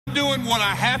doing what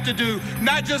I have to do,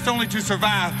 not just only to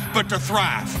survive, but to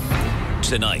thrive.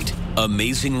 Tonight,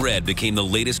 Amazing Red became the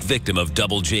latest victim of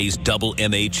Double J's Double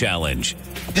MA Challenge.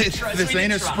 This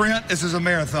ain't a sprint, this is a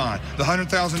marathon. The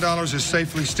 $100,000 is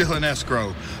safely still in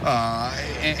escrow.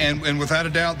 And without a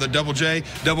doubt, the Double J,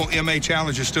 Double MA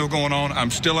Challenge is still going on.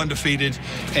 I'm still undefeated.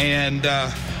 And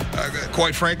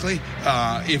quite frankly,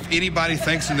 if anybody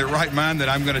thinks in their right mind that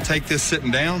I'm going to take this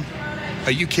sitting down,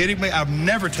 are you kidding me? I've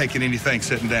never taken anything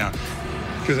sitting down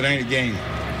because it ain't a game.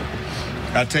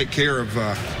 I take care of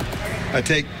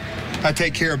I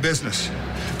take care of business.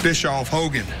 Bischoff,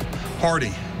 Hogan,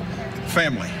 Hardy,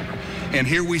 family. And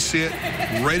here we sit,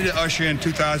 ready to usher in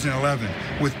 2011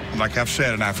 with, like I've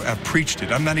said, and I've preached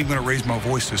it. I'm not even going to raise my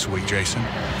voice this week, Jason.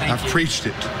 I've preached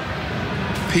it.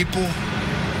 People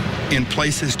in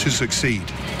places to succeed.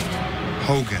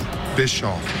 Hogan,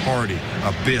 Bischoff, Hardy,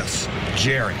 Abyss,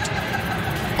 Jarrett,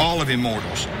 all of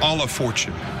Immortals, all of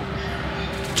Fortune.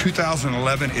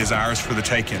 2011 is ours for the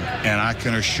taking, and I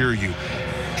can assure you,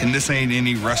 and this ain't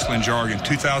any wrestling jargon,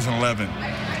 2011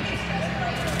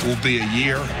 will be a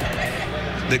year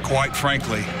that, quite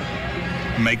frankly,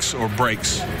 makes or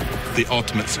breaks the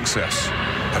ultimate success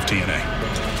of TNA.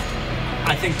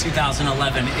 I think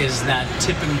 2011 is that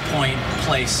tipping point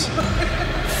place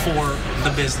for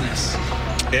the business.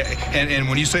 And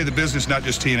when you say the business, not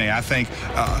just TNA, I think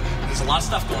there's a lot of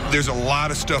stuff going on. There's a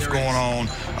lot of stuff going on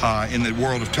in the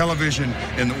world of television,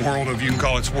 in the world of, you can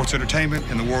call it sports entertainment,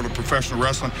 in the world of professional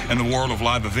wrestling, in the world of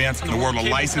live events, in the world of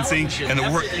licensing, and the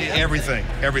world, everything.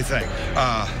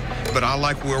 But I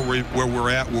like where we're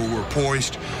at, where we're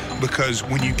poised, because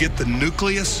when you get the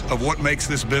nucleus of what makes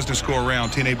this business go around,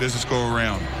 TNA business go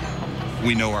around,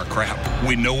 we know our crap.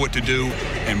 We know what to do,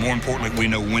 and more importantly, we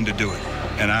know when to do it.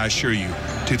 And I assure you,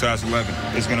 2011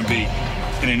 is going to be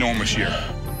an enormous year.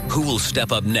 Who will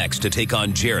step up next to take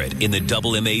on Jarrett in the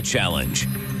Double MA Challenge?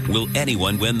 Will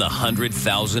anyone win the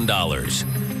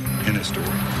 $100,000? In this story.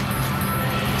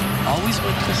 Always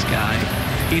with this guy.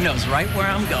 He knows right where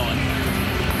I'm going.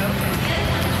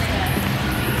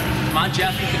 Come on,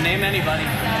 Jeff, you can name anybody.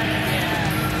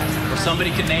 Or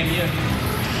somebody can name you.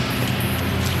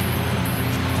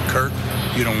 Kurt,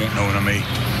 you don't want no one of me.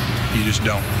 You just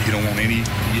don't. You don't want any,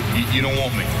 you don't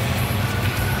want me.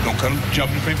 Don't come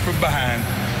jumping from behind.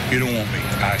 You don't want me.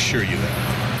 I assure you that.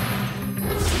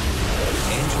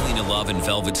 Angelina Love and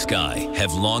Velvet Sky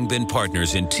have long been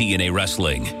partners in TNA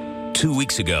wrestling. 2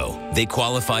 weeks ago, they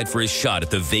qualified for a shot at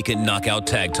the vacant knockout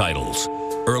tag titles.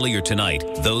 Earlier tonight,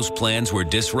 those plans were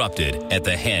disrupted at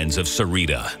the hands of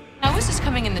Sarita. I was just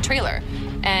coming in the trailer,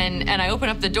 and I open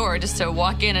up the door just to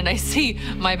walk in, and I see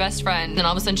my best friend, and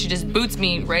all of a sudden she just boots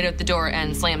me right out the door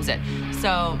and slams it.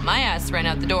 So my ass ran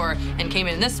out the door and came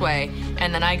in this way,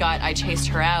 and then I chased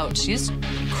her out. She's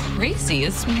crazy.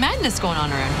 It's madness going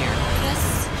on around here.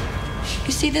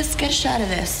 You see this? Get a shot of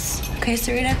this. Okay,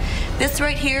 Sarita? This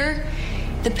right here,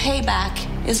 the payback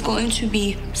is going to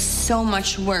be so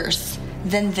much worse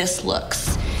than this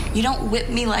looks. You don't whip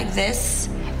me like this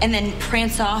and then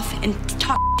prance off and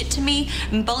talk shit to me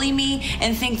and bully me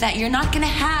and think that you're not gonna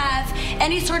have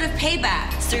any sort of payback,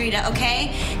 Sarita,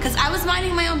 okay? Because I was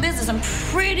minding my own business. I'm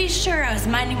pretty sure I was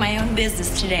minding my own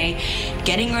business today,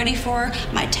 getting ready for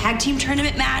my tag team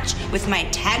tournament match with my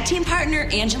tag team partner,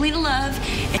 Angelina Love.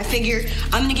 And I figure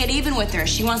I'm gonna get even with her.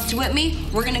 She wants to whip me,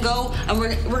 we're gonna go and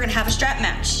we're gonna have a strap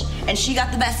match. And she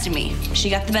got the best of me.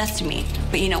 She got the best of me.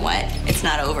 But you know what? It's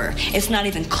not over. It's not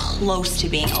even close to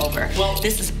being over. Well,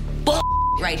 this is bull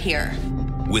right here.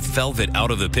 With Velvet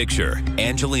out of the picture,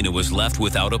 Angelina was left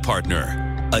without a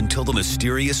partner until the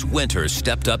mysterious Winter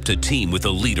stepped up to team with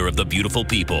the leader of the Beautiful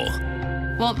People.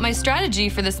 Well, my strategy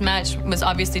for this match was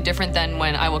obviously different than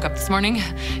when I woke up this morning,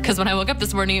 because when I woke up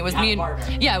this morning, it was me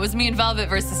and Velvet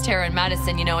versus Tara and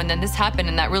Madison, you know, and then this happened,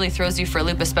 and that really throws you for a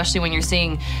loop, especially when you're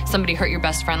seeing somebody hurt your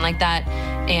best friend like that.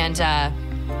 And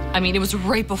I mean, it was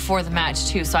right before the match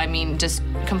too, so I mean, just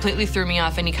completely threw me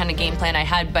off any kind of game plan I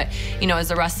had. But you know,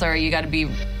 as a wrestler, you got to be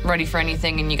ready for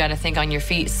anything, and you got to think on your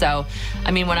feet. So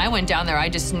I mean, when I went down there, I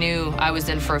just knew I was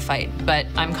in for a fight. But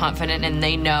I'm confident, and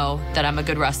they know that I'm a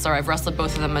good wrestler. I've wrestled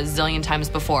both of them a zillion times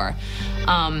before,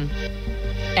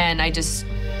 and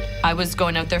I was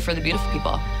going out there for the Beautiful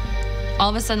People. All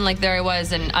of a sudden, like, there I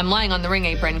was, and I'm lying on the ring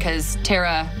apron because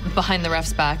Tara, behind the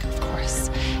ref's back, of course,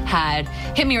 had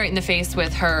hit me right in the face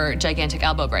with her gigantic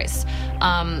elbow brace.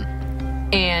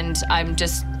 And I'm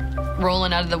just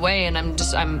rolling out of the way, and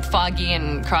I'm foggy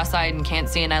and cross-eyed and can't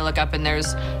see, and I look up and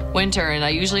there's Winter, and I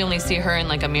usually only see her in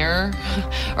like a mirror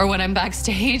or when I'm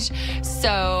backstage.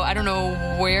 So I don't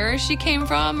know where she came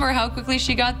from or how quickly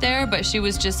she got there, but she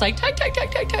was just like, tag, tag, tag,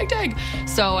 tag, tag, tag.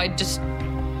 So I just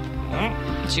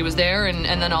She was there, and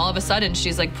then all of a sudden,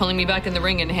 she's like pulling me back in the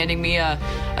ring and handing me a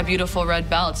beautiful red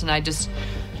belt. And I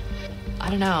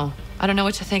don't know. I don't know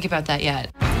what to think about that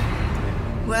yet.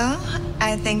 Well,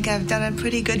 I think I've done a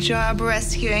pretty good job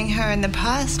rescuing her in the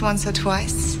past, once or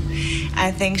twice.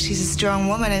 I think she's a strong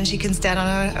woman and she can stand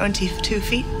on her own 2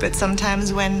 feet. But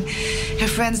sometimes when her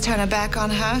friends turn her back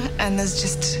on her and there's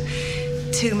just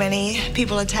too many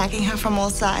people attacking her from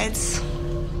all sides,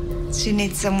 she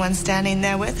needs someone standing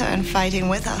there with her and fighting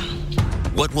with her.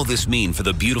 What will this mean for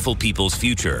the beautiful people's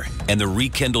future and the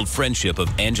rekindled friendship of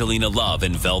Angelina Love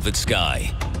and Velvet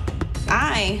Sky?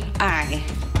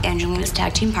 Angelina's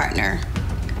tag team partner,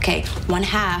 okay, one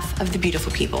half of the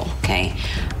beautiful people, okay?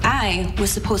 I was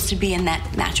supposed to be in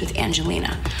that match with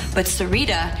Angelina, but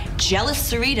Sarita,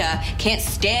 jealous Sarita, can't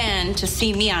stand to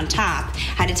see me on top,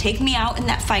 had to take me out in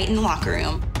that fight in the locker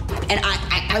room. And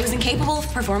I was incapable of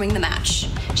performing the match.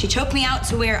 She choked me out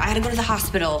to where I had to go to the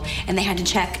hospital, and they had to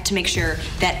check to make sure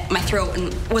that my throat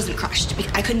wasn't crushed.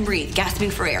 I couldn't breathe,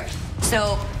 gasping for air.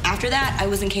 So after that, I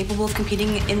was incapable of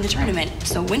competing in the tournament.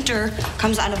 So Winter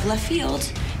comes out of left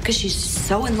field because she's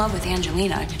so in love with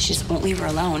Angelina. She just won't leave her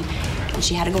alone. And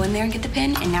she had to go in there and get the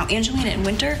pin. And now Angelina and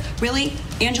Winter, really?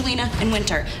 Angelina and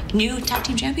Winter, new tag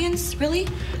team champions? Really?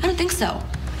 I don't think so.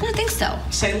 I don't think so.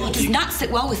 Say, look, it does not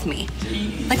sit well with me.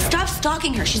 Like, stop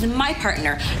stalking her. She's my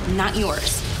partner, not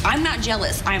yours. I'm not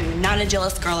jealous. I'm not a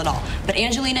jealous girl at all. But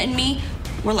Angelina and me,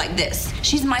 we're like this.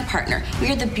 She's my partner.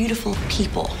 We are the beautiful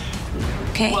people.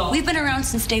 Okay? Well, we've been around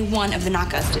since day one of the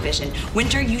Knockouts division.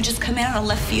 Winter, you just come in out of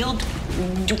left field,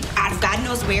 out of God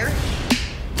knows where.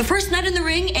 The first night in the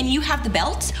ring, and you have the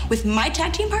belt with my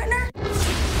tag team partner?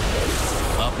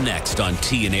 Up next on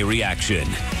TNA Reaction.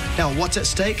 Now, what's at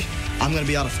stake? I'm going to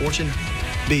be out of fortune.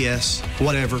 BS.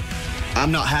 Whatever.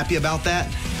 I'm not happy about that.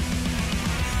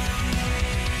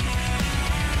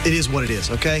 It is what it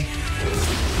is, okay?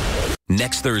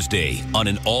 Next Thursday, on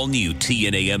an all-new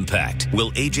TNA Impact,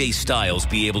 will AJ Styles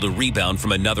be able to rebound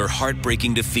from another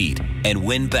heartbreaking defeat and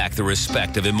win back the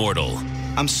respect of Immortal?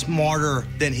 I'm smarter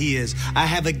than he is. I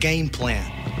have a game plan.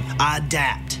 I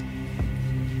adapt.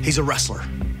 He's a wrestler.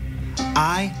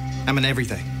 I am an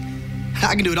everything.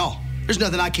 I can do it all. There's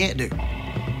nothing I can't do.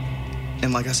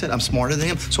 And like I said, I'm smarter than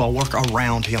him, so I work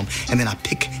around him, and then I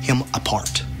pick him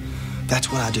apart.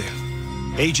 That's what I do.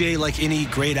 AJ, like any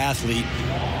great athlete,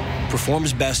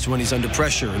 performs best when he's under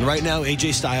pressure. And right now,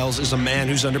 AJ Styles is a man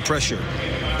who's under pressure.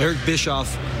 Eric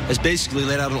Bischoff has basically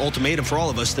laid out an ultimatum for all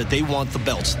of us that they want the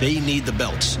belts. They need the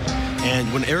belts.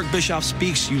 And when Eric Bischoff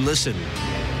speaks, you listen.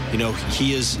 You know,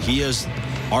 he is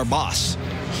our boss.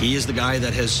 He is the guy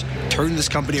that has turned this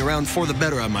company around for the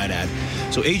better, I might add.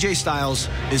 So AJ Styles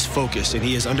is focused, and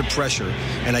he is under pressure.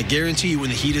 And I guarantee you, when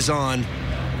the heat is on,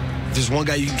 if there's one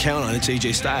guy you can count on, it's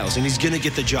AJ Styles, and he's going to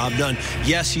get the job done.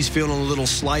 Yes, he's feeling a little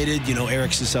slighted. You know,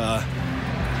 Eric's has,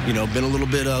 been a little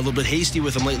bit hasty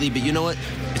with him lately. But you know what?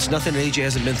 It's nothing that AJ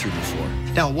hasn't been through before.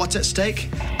 Now, what's at stake?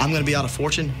 I'm going to be out of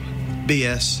fortune.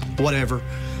 BS. Whatever.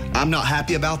 I'm not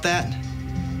happy about that.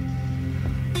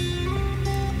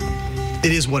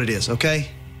 It is what it is, okay?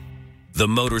 The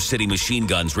Motor City Machine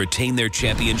Guns retain their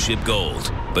championship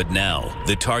gold, but now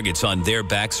the targets on their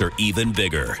backs are even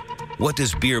bigger. What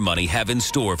does beer money have in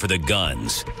store for the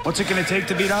Guns? What's it going to take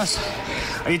to beat us?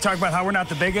 Are you talking about how we're not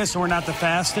the biggest and we're not the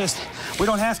fastest? We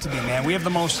don't have to be, man. We have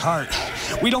the most heart.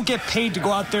 We don't get paid to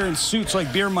go out there in suits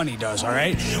like beer money does, all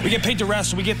right? We get paid to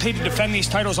wrestle. We get paid to defend these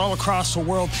titles all across the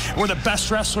world. We're the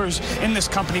best wrestlers in this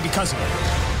company because of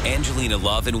it. Angelina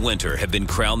Love and Winter have been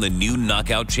crowned the new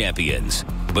Knockout champions.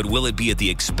 But will it be at the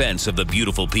expense of the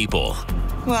beautiful people?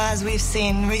 Well, as we've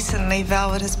seen recently,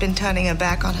 Velvet has been turning her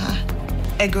back on her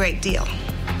a great deal.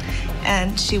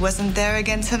 And she wasn't there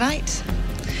again tonight.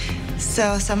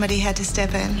 So somebody had to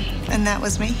step in, and that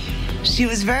was me. She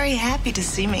was very happy to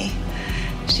see me.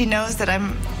 She knows that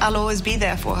I'll always be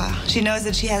there for her. She knows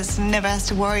that she never has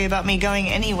to worry about me going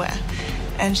anywhere.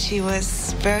 And she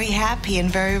was very happy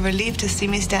and very relieved to see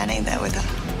me standing there with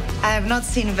her. I have not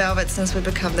seen Velvet since we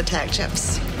become the tag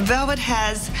champs. Velvet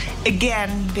has,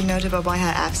 again, been notable by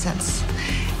her absence.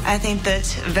 I think that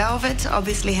Velvet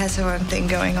obviously has her own thing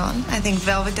going on. I think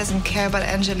Velvet doesn't care about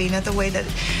Angelina the way that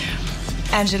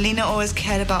Angelina always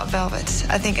cared about Velvet.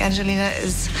 I think Angelina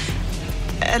is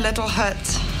a little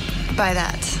hurt by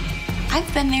that.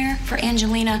 I've been there for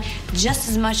Angelina just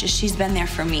as much as she's been there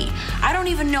for me. I don't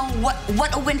even know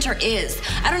what a Winter is.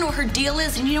 I don't know what her deal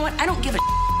is, and you know what? I don't give a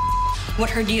what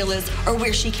her deal is or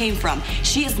where she came from.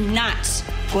 She is not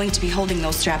going to be holding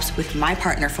those straps with my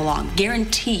partner for long.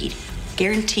 Guaranteed.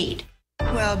 Guaranteed.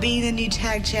 Well, being the new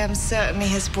tag champ certainly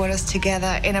has brought us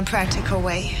together in a practical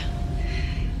way.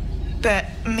 But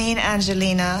me and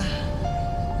Angelina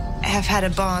have had a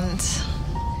bond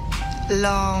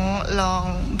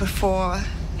long before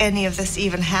any of this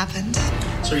even happened.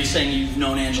 So are you saying you've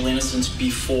known Angelina since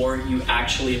before you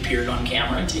actually appeared on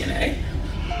camera in TNA?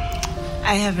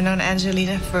 I have known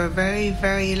Angelina for a very,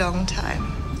 very long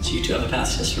time. So you two have a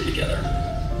past history together?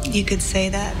 You could say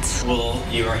that. Will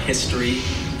your history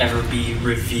ever be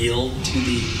revealed to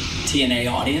the TNA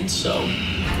audience so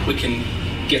we can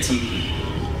get some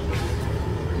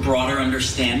broader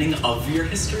understanding of your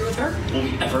history with her? Will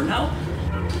we ever know?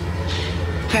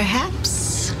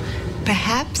 Perhaps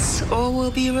all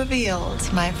will be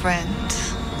revealed, my friend.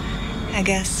 I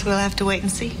guess we'll have to wait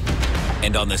and see.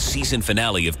 And on the season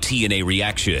finale of TNA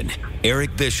Reaction,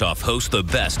 Eric Bischoff hosts the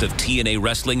best of TNA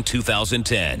Wrestling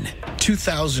 2010.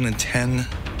 2010,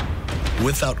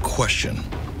 without question,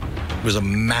 was a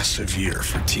massive year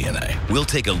for TNA. We'll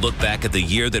take a look back at the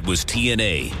year that was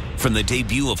TNA, from the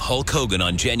debut of Hulk Hogan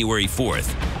on January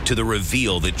 4th to the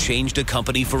reveal that changed a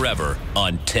company forever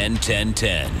on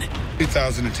 10-10-10.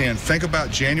 2010, think about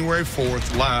January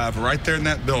 4th live right there in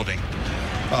that building.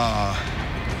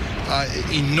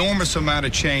 Enormous amount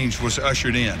of change was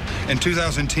ushered in. In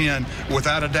 2010,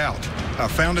 without a doubt, I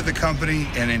founded the company,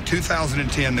 and in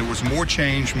 2010 there was more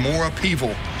change, more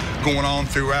upheaval going on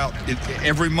throughout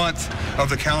every month of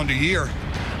the calendar year.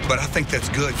 But I think that's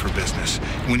good for business.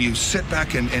 When you sit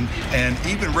back and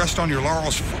even rest on your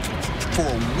laurels for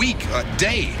a week, a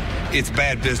day, it's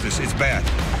bad business. It's bad.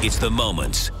 It's the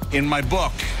moments. In my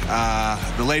book,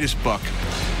 the latest book,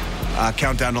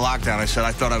 Countdown to Lockdown, I said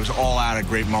I thought I was all out of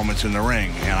great moments in the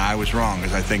ring, and I was wrong,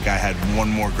 because I think I had one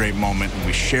more great moment, and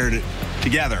we shared it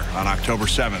together on October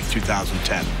 7th,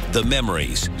 2010. The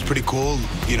memories. It's pretty cool,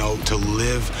 you know, to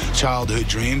live childhood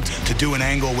dreams, to do an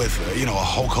angle with, you know, a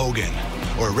Hulk Hogan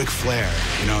or a Ric Flair,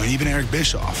 you know, and even Eric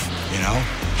Bischoff, you know,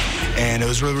 and it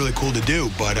was really, really cool to do,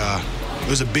 but it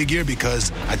was a big year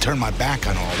because I turned my back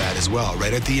on all that as well,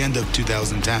 right at the end of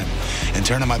 2010. And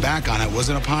turning my back on it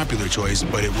wasn't a popular choice,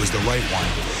 but it was the right one.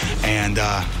 And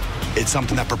it's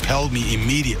something that propelled me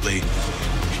immediately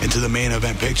into the main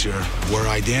event picture where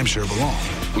I damn sure belong.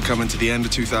 We're coming to the end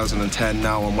of 2010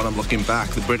 now, and when I'm looking back,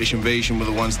 the British Invasion were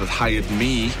the ones that hired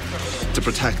me to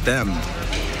protect them.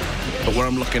 But where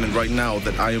I'm looking at right now,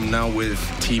 that I am now with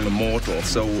Team Immortal.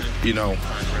 So, you know,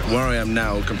 where I am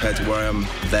now compared to where I am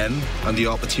then, and the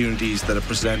opportunities that are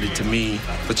presented to me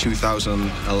for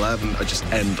 2011 are just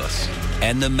endless.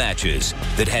 And the matches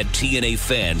that had TNA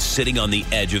fans sitting on the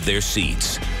edge of their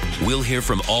seats. We'll hear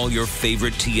from all your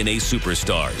favorite TNA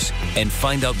superstars and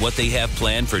find out what they have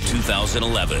planned for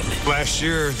 2011. Last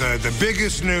year, the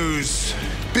biggest news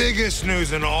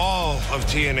in all of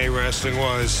TNA wrestling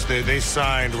was that they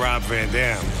signed Rob Van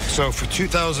Dam. So for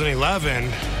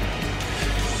 2011,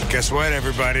 guess what,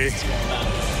 everybody?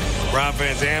 Rob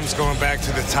Van Dam's going back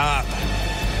to the top,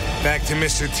 back to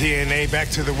Mr. TNA, back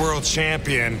to the world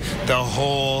champion, the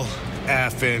whole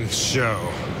effing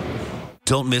show.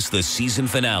 Don't miss the season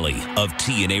finale of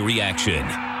TNA Reaction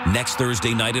next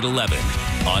Thursday night at 11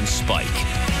 on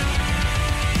Spike.